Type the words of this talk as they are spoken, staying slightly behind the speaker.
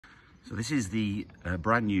So this is the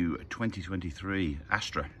brand new 2023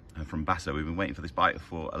 Astra from Basso. We've been waiting for this bike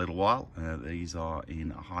for a little while. These are in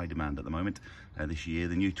high demand at the moment this year.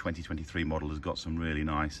 The new 2023 model has got some really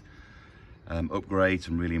nice upgrades,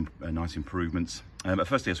 some really nice improvements. But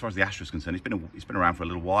firstly, as far as the Astra is concerned, it's been around for a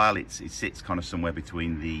little while. It sits kind of somewhere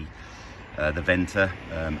between the Venta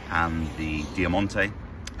and the Diamante,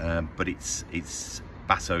 but it's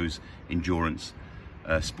Basso's endurance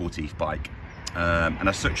sportive bike. And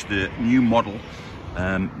as such, the new model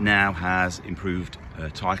now has improved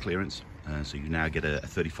tyre clearance, so you now get a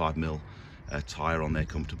 35mm tyre on there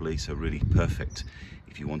comfortably, so really perfect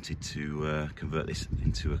if you wanted to convert this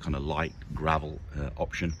into a kind of light gravel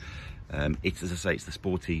option. It's, as I say, it's the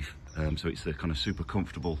sportive, so it's the kind of super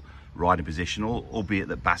comfortable riding position, albeit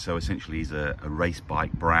that Basso essentially is a race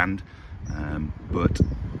bike brand, but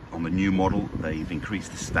on the new model they've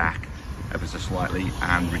increased the stack ever so slightly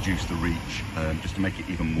and reduce the reach, just to make it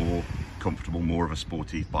even more comfortable, more of a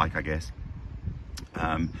sportive bike, I guess.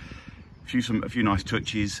 A few nice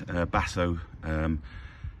touches. Basso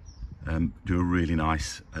do a really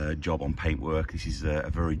nice job on paintwork. This is a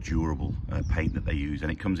very durable paint that they use, and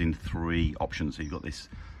it comes in 3 options. So you've got this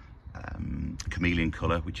chameleon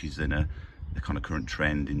colour, which is in the kind of current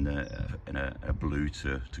trend in a blue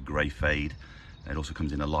to grey fade. It also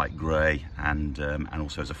comes in a light grey, and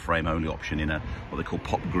also as a frame only option in what they call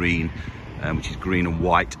pop green, which is green and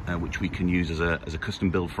white, which we can use as a custom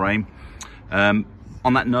build frame.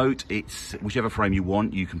 On that note, it's whichever frame you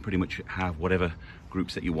want. You can pretty much have whatever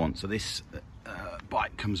groups that you want. So this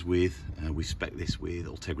bike comes with, we spec this with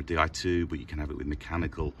Ultegra Di2, but you can have it with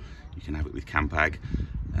mechanical, you can have it with Campag,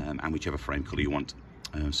 and whichever frame colour you want.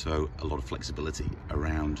 So a lot of flexibility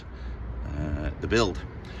around the build.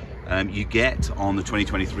 You get on the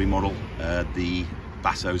 2023 model the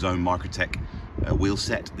Basso's own Microtech wheel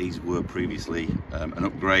set. These were previously an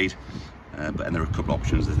upgrade, and there are a couple of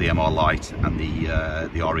options. There's the MR Lite and the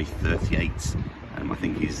RE38, I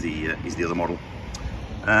think is the other model.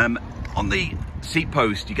 On the seat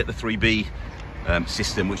post, you get the 3B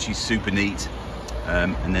system, which is super neat,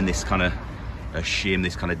 and then this kind of shim,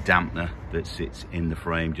 this kind of dampener that sits in the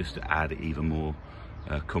frame just to add even more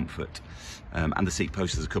comfort. And the seat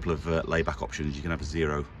post has a couple of layback options. You can have a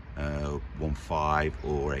 0, 1.5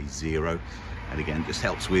 or a 0, and again just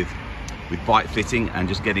helps with bike fitting and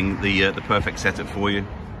just getting the perfect setup for you.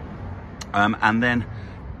 And then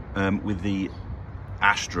with the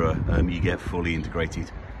Astra, you get fully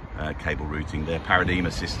integrated cable routing. Their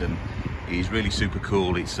Paradigma system is really super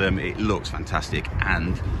cool. It looks fantastic,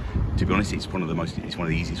 and to be honest, it's one of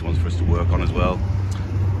the easiest ones for us to work on as well.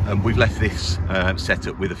 We've left this set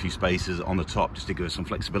up with a few spaces on the top just to give us some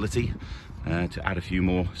flexibility, to add a few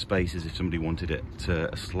more spaces if somebody wanted it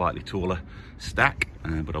to a slightly taller stack,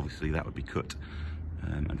 but obviously that would be cut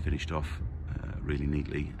and finished off really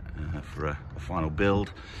neatly for a final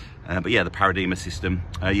build. But yeah, the Paradigma system,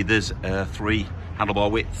 there's 3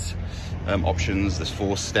 handlebar widths options, there's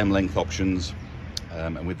 4 stem length options,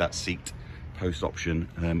 and with that seat post option,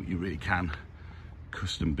 you really can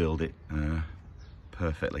custom build it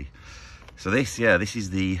perfectly. So this is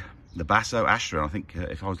the Basso Astra. I think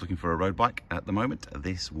if I was looking for a road bike at the moment,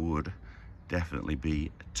 this would definitely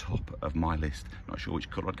be top of my list. Not sure which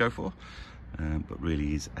colour I'd go for, but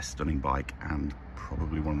really is a stunning bike and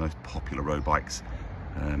probably one of those popular road bikes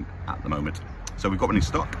at the moment. So we've got one in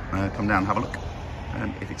stock. Come down and have a look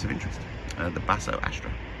if it's of interest. The Basso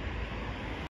Astra.